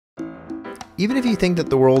Even if you think that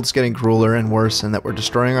the world's getting crueler and worse and that we're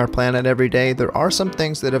destroying our planet every day, there are some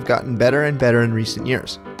things that have gotten better and better in recent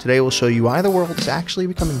years. Today we'll show you why the world is actually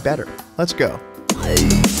becoming better. Let's go.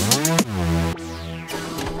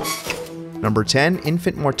 Number 10.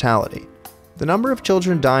 Infant mortality. The number of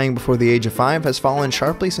children dying before the age of 5 has fallen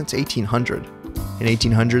sharply since 1800. In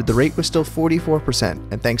 1800, the rate was still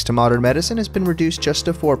 44%, and thanks to modern medicine has been reduced just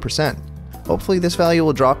to 4%. Hopefully this value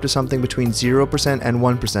will drop to something between 0% and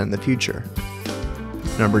 1% in the future.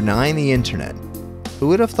 Number 9. The Internet. Who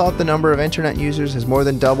would have thought the number of Internet users has more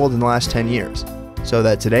than doubled in the last 10 years, so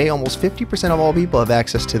that today almost 50% of all people have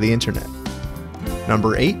access to the Internet.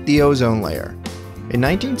 Number 8. The ozone layer. In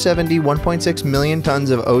 1970, 1.6 million tons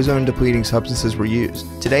of ozone-depleting substances were used.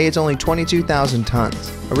 Today it's only 22,000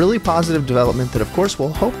 tons, a really positive development that of course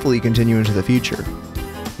will hopefully continue into the future.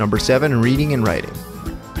 Number 7. Reading and writing.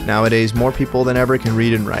 Nowadays, more people than ever can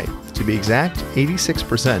read and write. To be exact,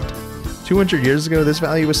 86%. 200 years ago, this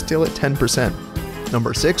value was still at 10%.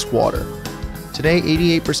 Number 6. Water. Today,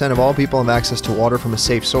 88% of all people have access to water from a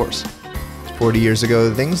safe source. 40 years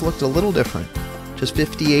ago, things looked a little different. Just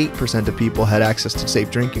 58% of people had access to safe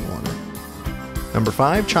drinking water. Number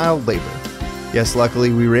 5. Child labor. Yes,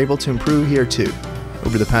 luckily, we were able to improve here too.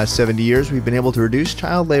 Over the past 70 years, we've been able to reduce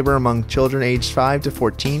child labor among children aged 5 to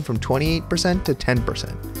 14 from 28% to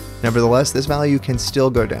 10%. Nevertheless, this value can still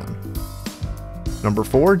go down. Number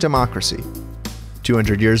 4. Democracy.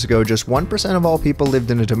 200 years ago, just 1% of all people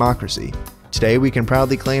lived in a democracy. Today, we can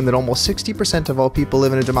proudly claim that almost 60% of all people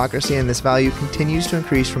live in a democracy, and this value continues to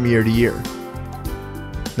increase from year to year.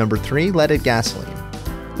 Number 3. Leaded gasoline.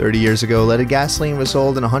 30 years ago, leaded gasoline was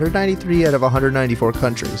sold in 193 out of 194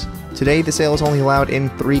 countries. Today, the sale is only allowed in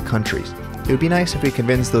 3 countries. It would be nice if we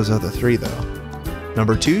convinced those other 3 though.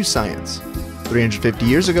 Number 2. Science. 350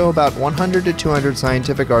 years ago, about 100 to 200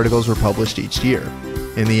 scientific articles were published each year.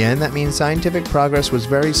 In the end, that means scientific progress was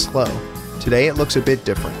very slow. Today, it looks a bit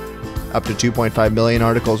different. Up to 2.5 million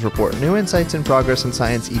articles report new insights and progress in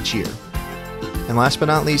science each year. And last but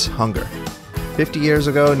not least, hunger. 50 years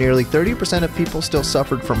ago, nearly 30% of people still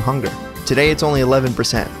suffered from hunger. Today it's only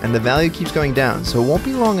 11%, and the value keeps going down, so it won't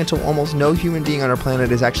be long until almost no human being on our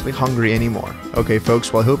planet is actually hungry anymore. Okay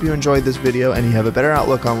folks, well I hope you enjoyed this video and you have a better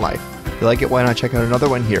outlook on life. If you like it, why not check out another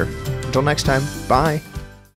one here. Until next time, bye!